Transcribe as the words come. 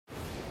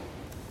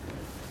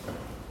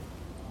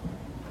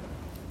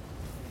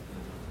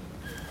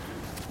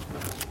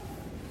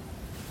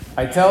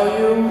I tell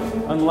you,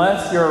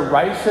 unless your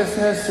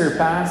righteousness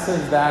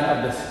surpasses that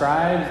of the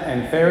scribes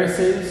and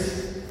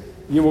Pharisees,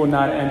 you will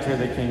not enter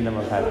the kingdom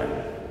of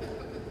heaven.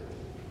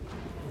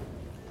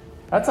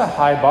 That's a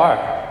high bar.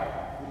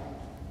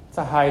 It's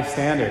a high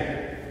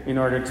standard in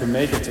order to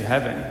make it to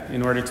heaven,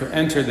 in order to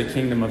enter the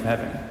kingdom of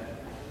heaven.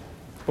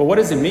 But what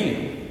does it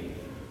mean?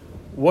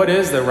 What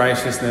is the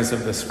righteousness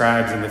of the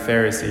scribes and the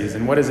Pharisees,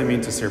 and what does it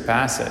mean to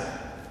surpass it?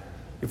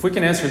 If we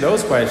can answer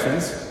those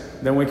questions,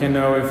 then we can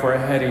know if we're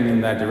heading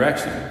in that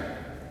direction.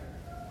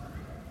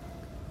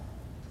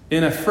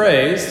 In a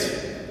phrase,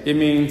 it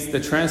means the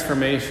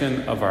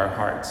transformation of our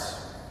hearts.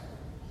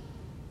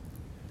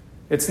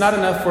 It's not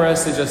enough for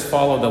us to just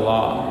follow the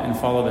law and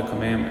follow the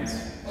commandments.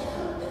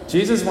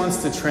 Jesus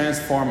wants to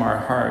transform our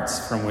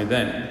hearts from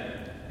within.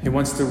 He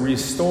wants to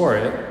restore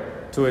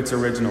it to its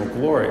original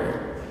glory,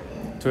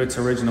 to its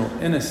original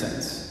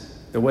innocence,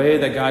 the way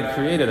that God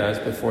created us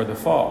before the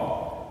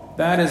fall.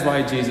 That is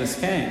why Jesus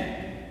came,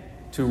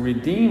 to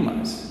redeem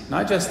us,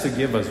 not just to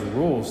give us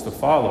rules to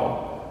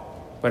follow,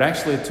 but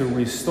actually to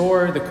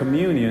restore the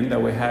communion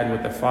that we had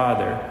with the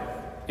Father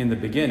in the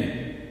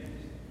beginning.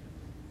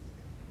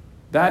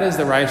 That is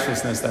the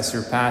righteousness that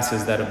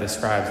surpasses that of the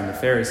scribes and the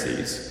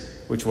Pharisees,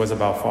 which was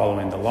about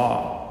following the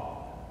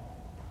law.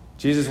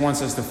 Jesus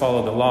wants us to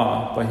follow the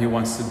law, but he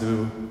wants to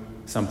do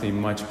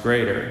something much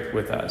greater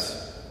with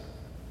us.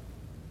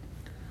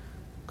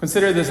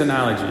 Consider this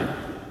analogy.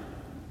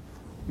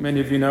 Many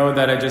of you know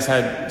that I just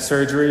had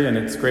surgery, and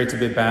it's great to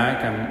be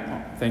back.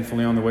 I'm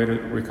thankfully on the way to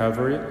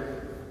recovery.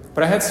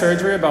 But I had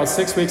surgery about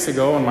 6 weeks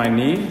ago on my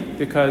knee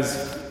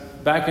because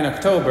back in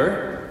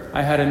October,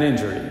 I had an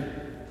injury.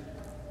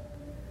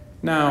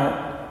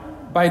 Now,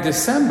 by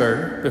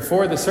December,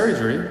 before the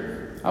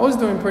surgery, I was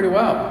doing pretty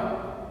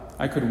well.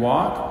 I could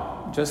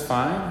walk just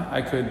fine.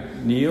 I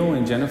could kneel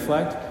and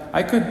genuflect.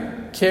 I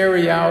could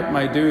carry out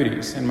my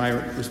duties and my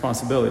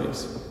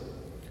responsibilities.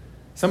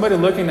 Somebody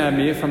looking at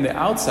me from the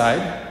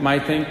outside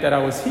might think that I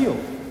was healed.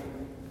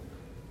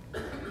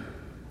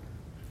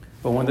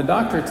 But when the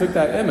doctor took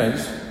that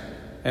image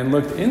and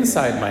looked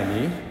inside my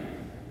knee,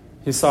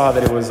 he saw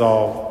that it was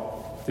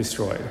all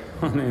destroyed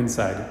on the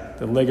inside.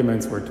 The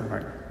ligaments were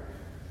torn.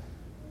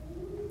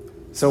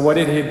 So what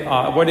did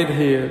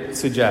he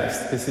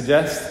suggest? He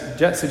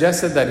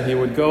suggested that he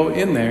would go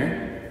in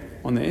there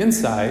on the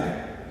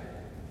inside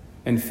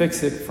and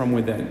fix it from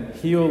within,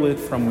 heal it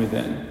from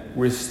within,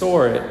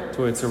 restore it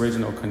to its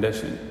original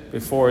condition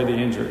before the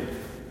injury.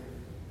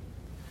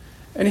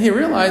 And he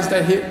realized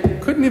that he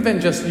couldn't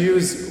even just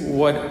use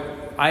what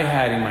I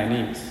had in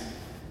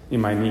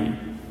my knee.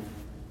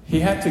 He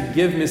had to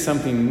give me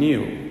something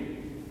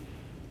new.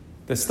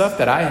 The stuff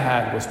that I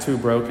had was too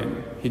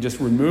broken. He just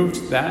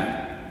removed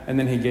that, and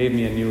then he gave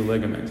me a new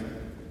ligament.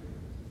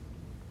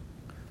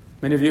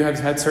 Many of you have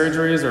had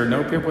surgeries or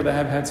know people that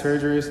have had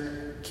surgeries.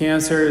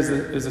 Cancer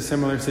is a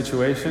similar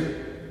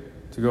situation.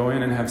 To go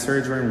in and have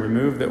surgery and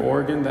remove the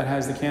organ that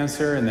has the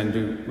cancer and then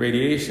do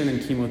radiation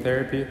and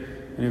chemotherapy.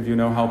 Many of you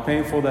know how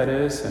painful that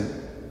is, and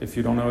if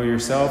you don't know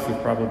yourself,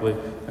 you've probably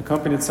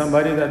accompanied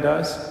somebody that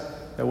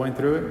went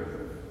through it.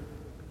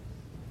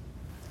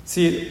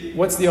 See,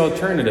 what's the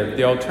alternative?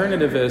 The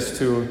alternative is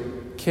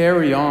to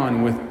carry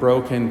on with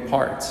broken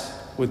parts,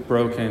 with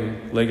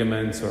broken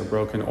ligaments or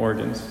broken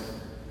organs,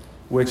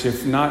 which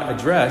if not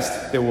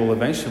addressed, they will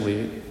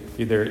eventually,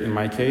 either in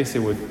my case, it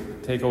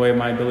would take away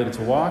my ability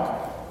to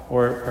walk,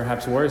 or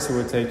perhaps worse, it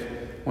would take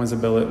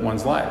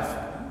one's life,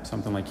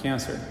 something like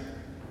cancer.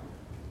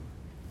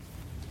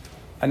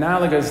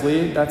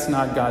 Analogously, that's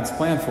not God's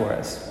plan for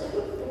us.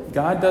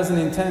 God doesn't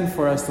intend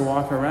for us to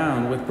walk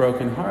around with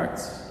broken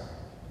hearts.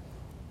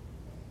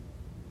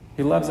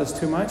 He loves us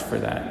too much for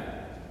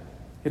that.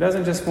 He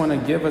doesn't just want to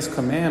give us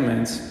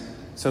commandments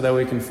so that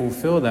we can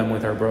fulfill them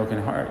with our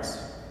broken hearts.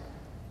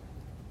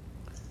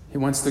 He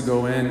wants to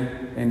go in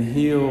and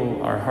heal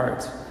our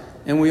hearts.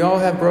 And we all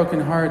have broken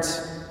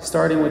hearts,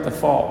 starting with the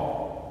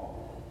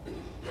fall.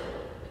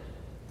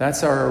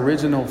 That's our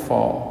original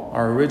fall,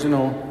 our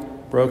original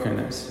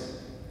brokenness.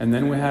 And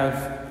then we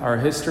have our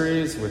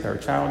histories with our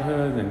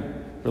childhood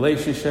and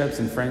relationships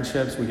and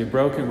friendships. We get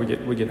broken,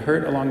 we get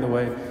hurt along the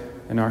way,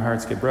 and our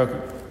hearts get broken.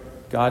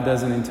 God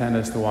doesn't intend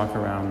us to walk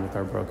around with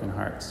our broken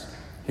hearts.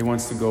 He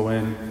wants to go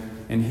in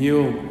and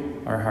heal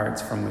our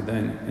hearts from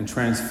within and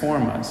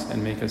transform us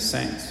and make us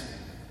saints.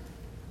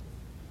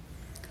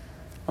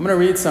 I'm going to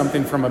read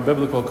something from a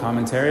biblical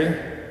commentary.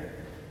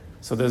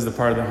 So this is the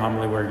part of the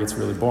homily where it gets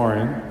really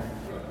boring.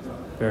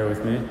 Bear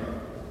with me.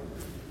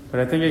 But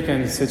I think it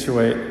can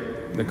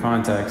situate the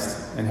context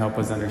and help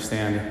us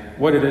understand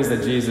what it is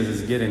that Jesus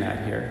is getting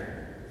at here.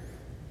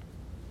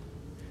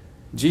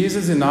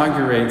 Jesus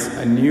inaugurates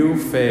a new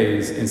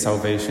phase in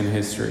salvation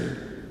history.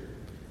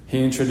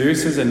 He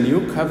introduces a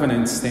new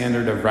covenant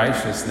standard of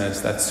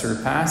righteousness that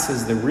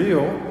surpasses the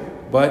real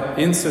but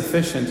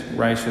insufficient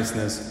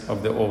righteousness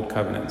of the old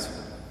covenant.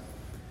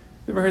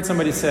 You ever heard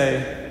somebody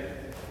say,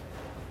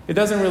 it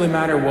doesn't really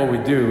matter what we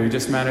do,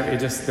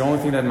 the only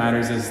thing that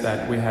matters is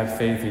that we have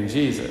faith in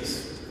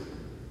Jesus.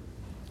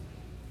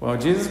 Well,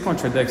 Jesus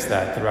contradicts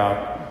that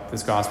throughout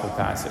this gospel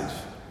passage.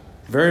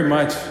 It very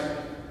much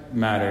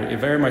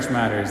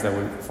matters that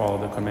we follow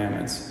the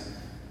commandments.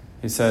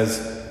 He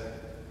says,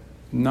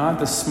 not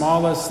the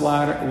smallest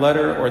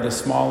letter or the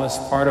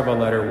smallest part of a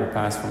letter will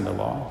pass from the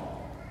law.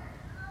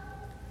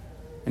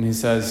 And he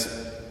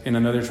says, in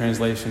another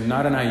translation,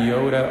 not an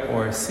iota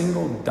or a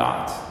single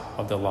dot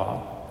of the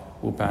law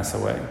will pass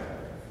away.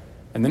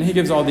 And then he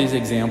gives all these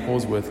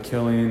examples with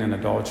killing and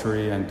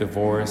adultery and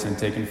divorce and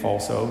taking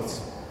false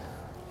oaths.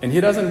 And he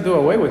doesn't do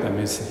away with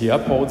them. He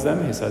upholds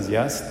them. He says,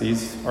 yes,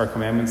 these are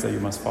commandments that you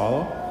must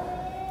follow.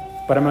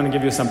 But I'm going to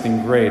give you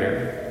something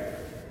greater.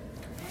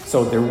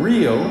 So the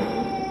real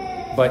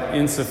but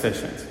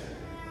insufficient.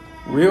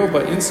 Real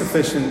but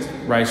insufficient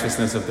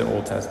righteousness of the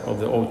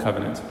Old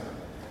Covenant.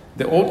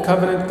 The Old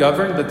Covenant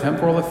governed the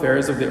temporal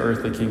affairs of the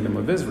earthly kingdom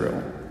of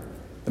Israel.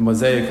 The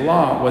Mosaic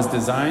Law was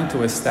designed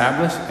to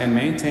establish and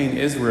maintain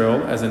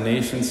Israel as a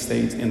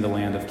nation-state in the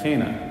land of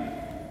Canaan.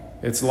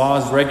 Its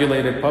laws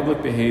regulated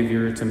public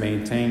behavior to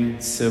maintain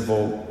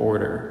civil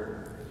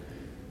order.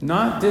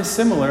 Not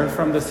dissimilar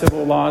from the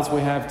civil laws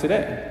we have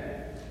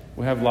today.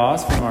 We have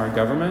laws from our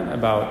government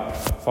about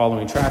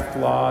following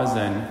traffic laws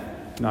and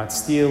not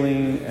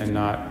stealing and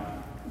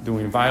not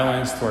doing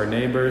violence to our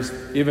neighbors,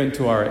 even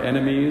to our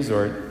enemies,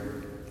 or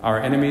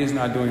our enemies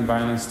not doing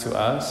violence to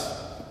us.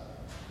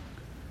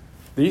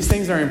 These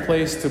things are in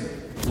place to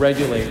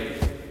regulate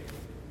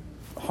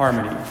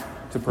harmony,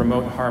 to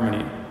promote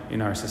harmony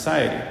in our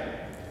society.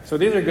 So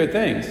these are good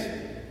things,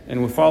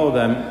 and we follow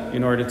them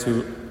in order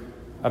to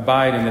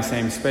abide in the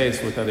same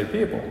space with other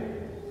people.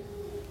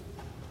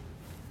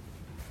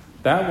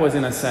 That was,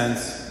 in a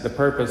sense, the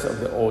purpose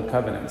of the Old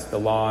Covenant, the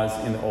laws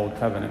in the Old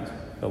Covenant,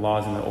 the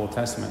laws in the Old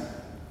Testament.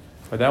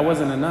 But that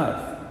wasn't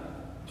enough.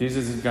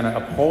 Jesus is going to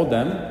uphold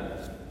them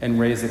and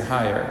raise it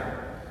higher.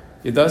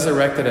 He thus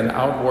erected an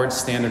outward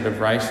standard of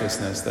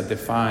righteousness that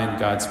defined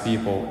God's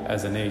people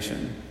as a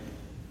nation.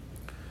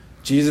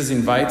 Jesus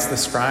invites the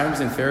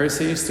scribes and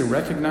Pharisees to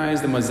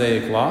recognize the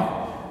Mosaic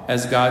Law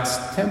as God's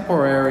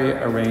temporary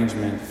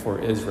arrangement for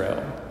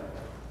Israel.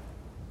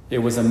 It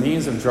was a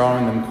means of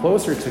drawing them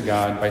closer to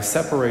God by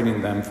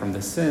separating them from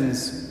the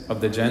sins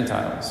of the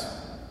Gentiles.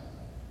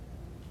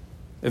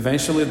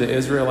 Eventually, the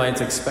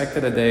Israelites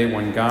expected a day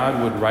when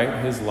God would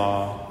write his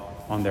law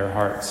on their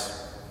hearts.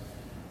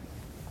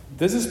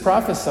 This is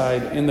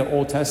prophesied in the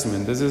Old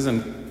Testament. This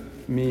isn't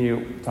me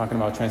talking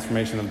about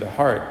transformation of the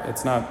heart.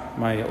 It's not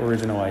my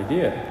original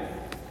idea.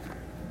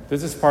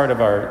 This is part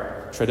of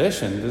our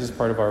tradition. This is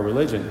part of our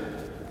religion.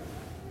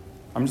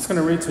 I'm just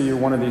going to read to you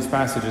one of these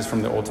passages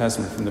from the Old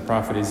Testament, from the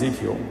prophet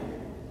Ezekiel.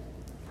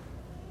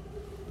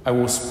 I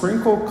will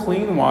sprinkle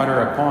clean water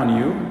upon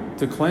you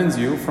to cleanse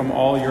you from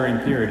all your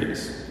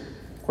impurities.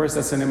 Of course,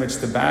 that's an image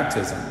to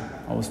baptism.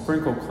 I will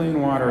sprinkle clean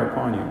water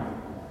upon you.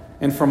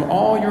 And from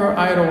all your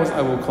idols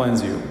I will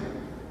cleanse you.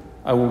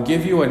 I will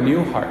give you a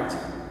new heart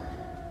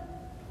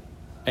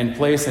and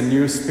place a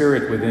new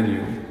spirit within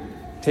you,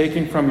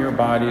 taking from your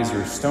bodies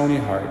your stony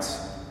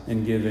hearts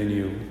and giving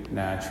you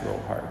natural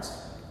hearts.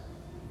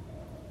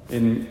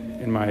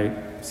 In my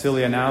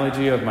silly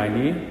analogy of my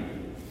knee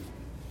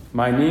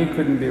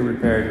couldn't be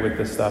repaired with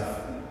the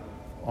stuff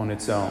on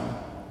its own.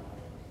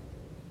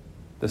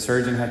 The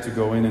surgeon had to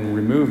go in and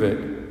remove it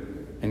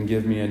and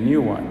give me a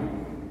new one.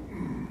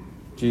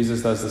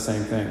 Jesus does the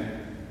same thing.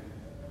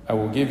 I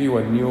will give you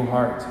a new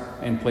heart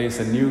and place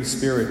a new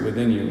spirit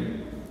within you,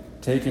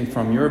 taking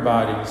from your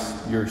bodies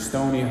your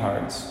stony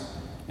hearts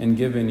and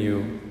giving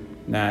you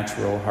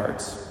natural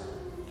hearts.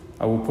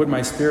 I will put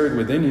my spirit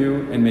within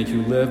you and make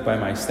you live by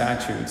my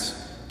statutes,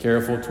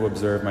 careful to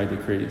observe my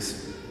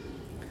decrees.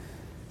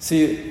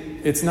 See,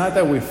 it's not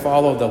that we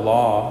follow the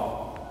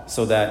law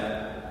so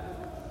that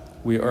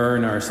we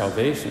earn our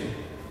salvation.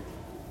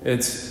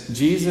 It's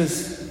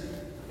Jesus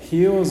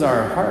heals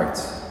our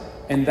hearts,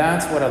 and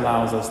that's what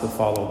allows us to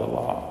follow the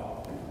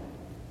law.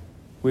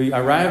 We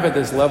arrive at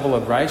this level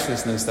of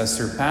righteousness that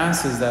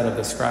surpasses that of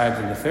the scribes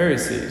and the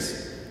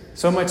Pharisees.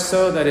 So much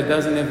so that it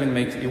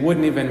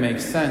wouldn't even make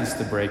sense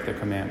to break the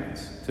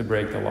commandments, to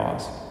break the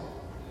laws.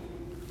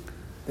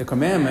 The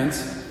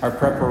commandments are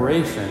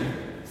preparation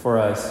for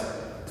us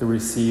to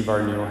receive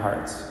our new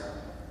hearts.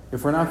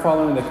 If we're not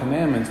following the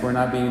commandments, we're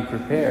not being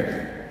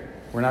prepared.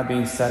 We're not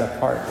being set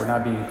apart. We're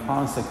not being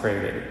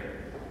consecrated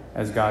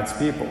as God's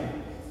people.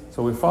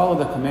 So we follow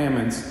the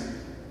commandments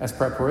as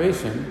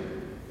preparation,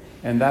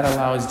 and that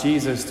allows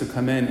Jesus to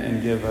come in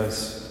and give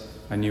us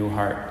a new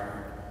heart.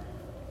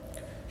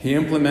 He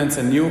implements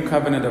a new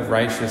covenant of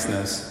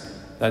righteousness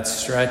that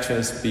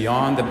stretches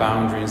beyond the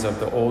boundaries of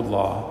the old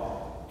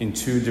law in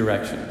two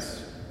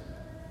directions.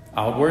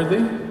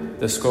 Outwardly,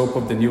 the scope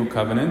of the new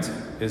covenant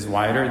is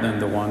wider than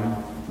the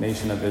one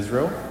nation of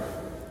Israel.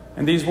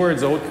 And these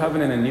words, Old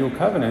Covenant and New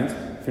Covenant,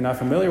 if you're not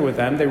familiar with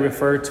them, they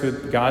refer to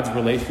God's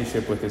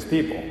relationship with his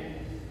people.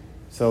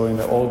 So in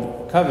the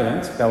Old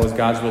Covenant, that was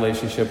God's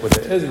relationship with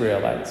the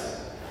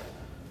Israelites.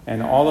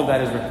 And all of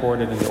that is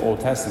recorded in the Old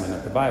Testament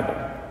of the Bible.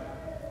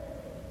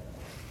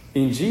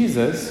 In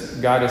Jesus,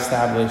 God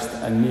established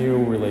a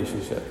new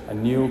relationship, a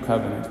new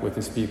covenant with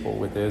his people,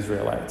 with the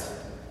Israelites.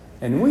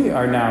 And we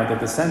are now the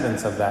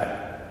descendants of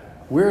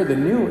that. We're the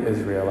new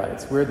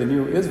Israelites. We're the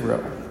new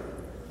Israel.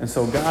 And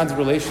so God's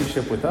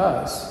relationship with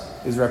us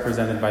is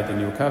represented by the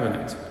new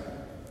covenant.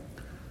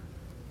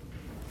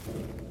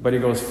 But it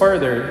goes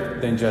further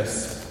than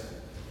just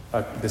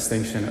a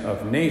distinction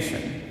of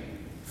nation.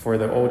 For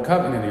the old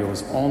covenant, it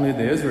was only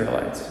the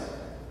Israelites.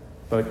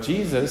 But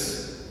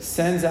Jesus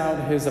sends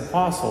out his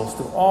apostles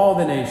to all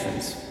the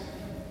nations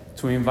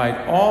to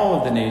invite all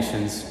of the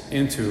nations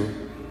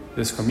into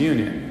this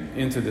communion,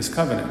 into this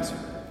covenant.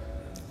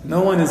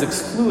 No one is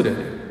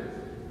excluded.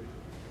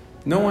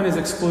 No one is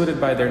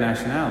excluded by their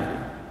nationality.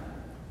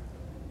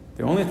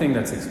 The only thing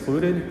that's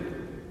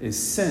excluded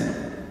is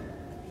sin.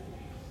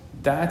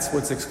 That's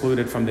what's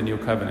excluded from the new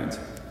covenant.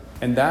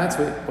 And that's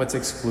what's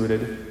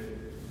excluded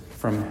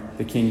from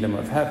the kingdom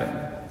of heaven.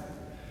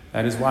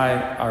 That is why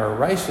our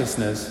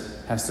righteousness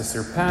has to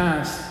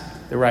surpass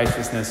the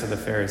righteousness of the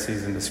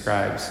Pharisees and the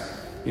scribes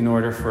in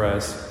order for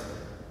us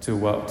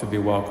to be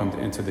welcomed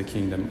into the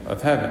kingdom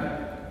of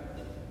heaven.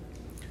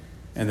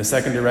 And the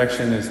second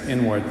direction is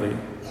inwardly.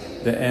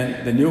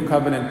 The new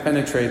covenant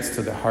penetrates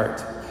to the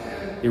heart.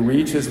 It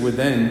reaches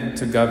within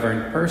to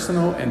govern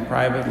personal and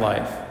private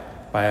life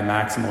by a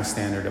maximal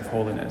standard of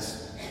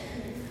holiness.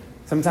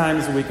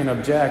 Sometimes we can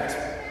object.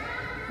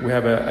 We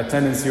have a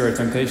tendency or a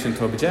temptation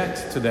to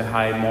object to the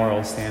high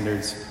moral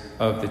standards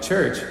of the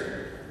church.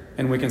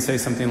 And we can say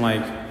something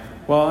like,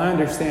 well, I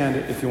understand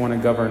if you want to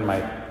govern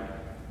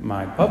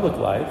my public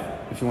life,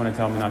 if you want to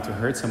tell me not to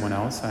hurt someone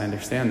else, I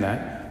understand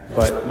that.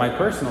 But my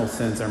personal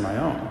sins are my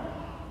own.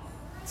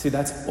 See,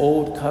 that's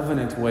old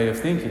covenant way of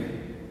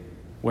thinking,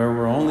 where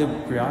we're only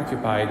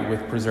preoccupied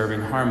with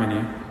preserving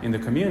harmony in the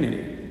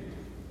community.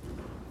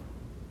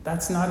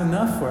 That's not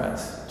enough for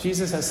us.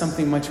 Jesus has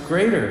something much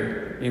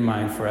greater in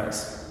mind for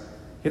us.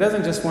 He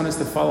doesn't just want us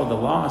to follow the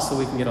law so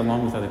we can get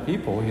along with other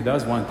people. He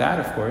does want that,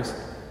 of course.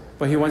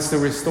 But he wants to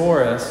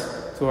restore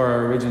us to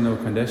our original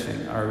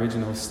condition, our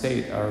original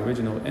state, our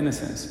original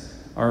innocence,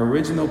 our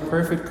original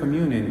perfect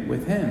communion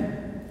with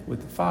him,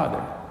 with the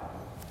Father.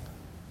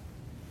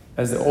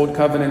 As the old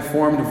covenant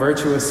formed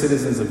virtuous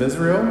citizens of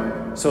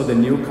Israel, so the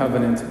new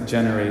covenant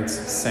generates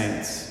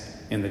saints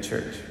in the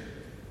church.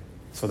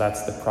 So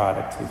that's the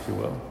product, if you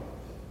will.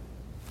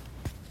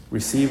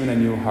 Receiving a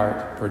new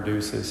heart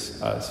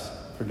produces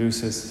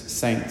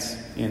saints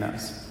in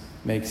us,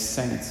 makes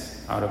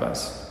saints out of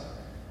us.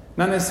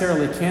 Not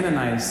necessarily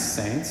canonized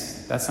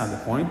saints, that's not the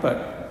point,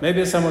 but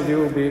maybe some of you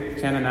will be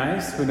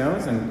canonized, who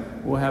knows,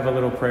 and we'll have a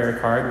little prayer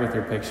card with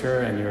your picture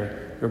and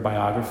your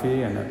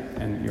biography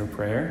and your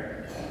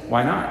prayer.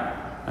 Why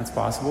not? That's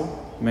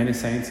possible. Many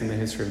saints in the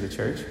history of the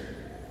church.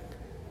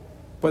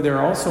 But there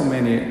are also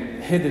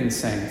many hidden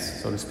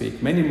saints, so to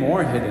speak, many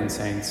more hidden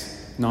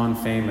saints,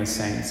 non-famous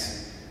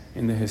saints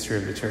in the history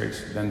of the church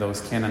than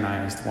those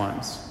canonized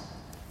ones.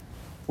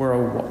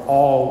 We're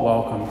all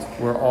welcomed.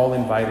 We're all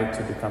invited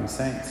to become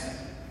saints.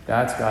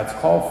 That's God's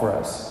call for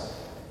us.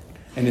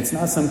 And it's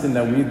not something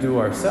that we do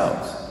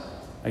ourselves.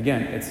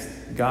 Again, it's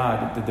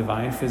God, the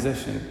divine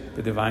physician,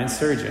 the divine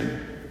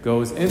surgeon,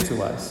 goes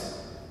into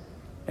us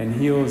and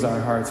heals our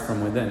hearts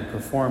from within,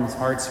 performs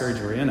heart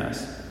surgery in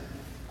us,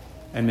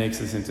 and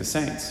makes us into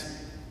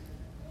saints.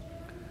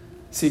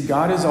 See,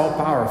 God is all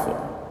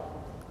powerful.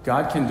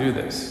 God can do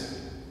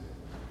this.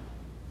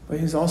 But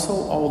he's also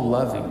all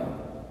loving.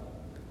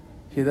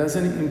 He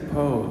doesn't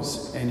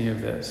impose any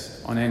of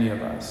this on any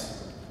of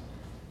us.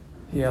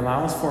 He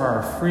allows for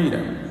our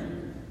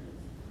freedom.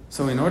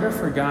 So in order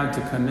for God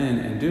to come in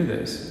and do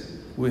this,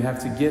 we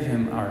have to give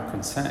him our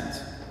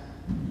consent.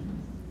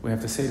 We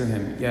have to say to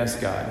him,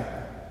 yes, God,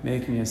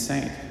 make me a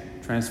saint.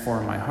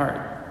 Transform my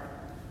heart.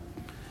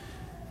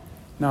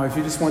 Now, if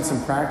you just want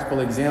some practical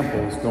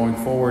examples going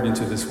forward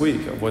into this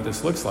week of what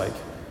this looks like,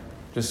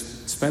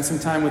 just spend some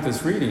time with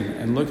this reading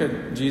and look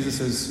at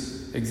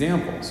Jesus'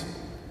 examples.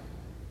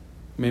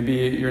 Maybe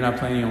you're not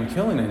planning on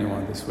killing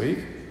anyone this week.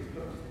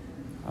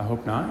 I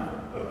hope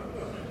not.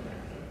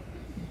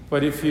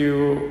 But if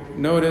you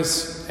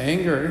notice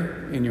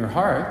anger in your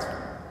heart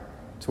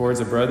towards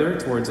a brother,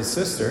 towards a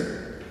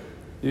sister,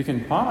 you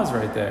can pause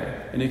right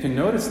there and you can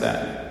notice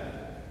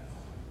that.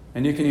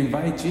 And you can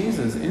invite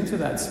Jesus into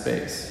that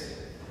space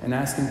and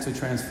ask him to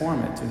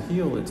transform it, to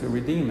heal it, to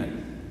redeem it.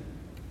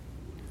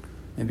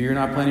 Maybe you're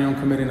not planning on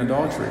committing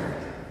adultery,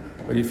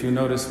 but if you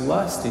notice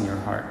lust in your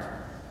heart,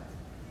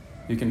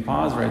 you can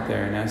pause right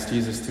there and ask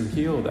Jesus to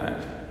heal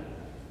that.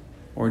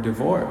 Or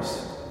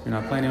divorce. You're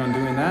not planning on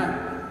doing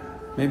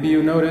that? Maybe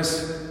you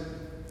notice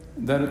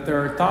that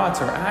there are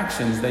thoughts or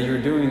actions that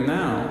you're doing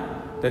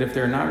now that if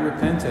they're not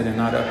repented and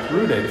not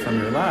uprooted from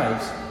your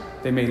lives,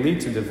 they may lead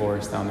to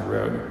divorce down the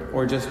road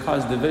or just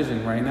cause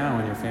division right now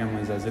in your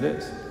families as it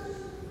is.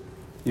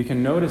 You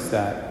can notice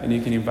that and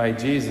you can invite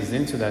Jesus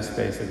into that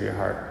space of your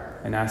heart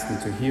and ask him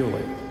to heal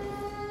it.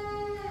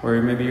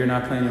 Or maybe you're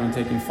not planning on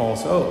taking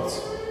false oaths.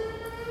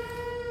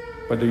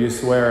 But do you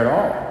swear at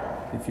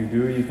all? If you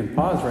do, you can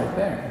pause right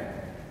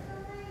there.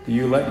 Do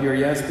you let your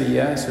yes be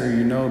yes or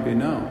your no be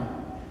no?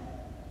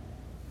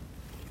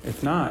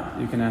 If not,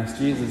 you can ask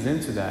Jesus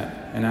into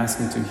that and ask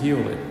him to heal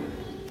it.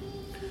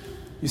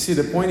 You see,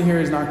 the point here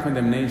is not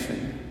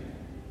condemnation.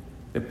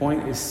 The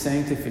point is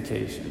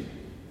sanctification.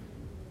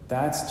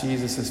 That's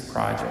Jesus'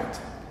 project.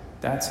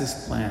 That's his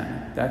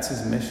plan. That's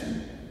his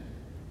mission.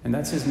 And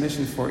that's his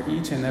mission for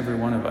each and every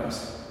one of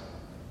us.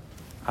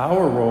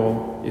 Our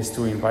role is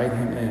to invite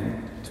him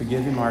in, to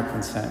give him our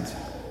consent,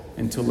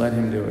 and to let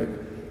him do it.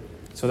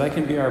 So that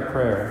can be our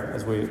prayer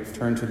as we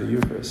turn to the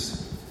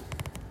Eucharist.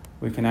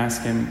 We can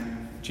ask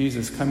him,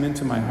 Jesus, come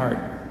into my heart.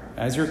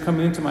 As you're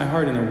coming into my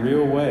heart in a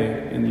real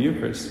way in the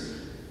Eucharist,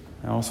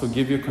 I also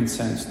give you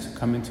consent to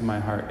come into my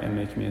heart and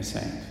make me a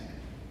saint.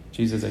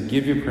 Jesus, I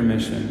give you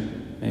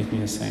permission, make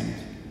me a saint.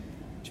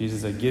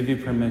 Jesus, I give you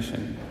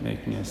permission,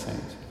 make me a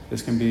saint.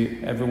 This can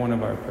be every one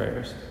of our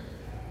prayers.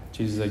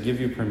 Jesus, I give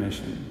you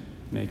permission,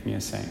 make me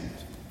a saint.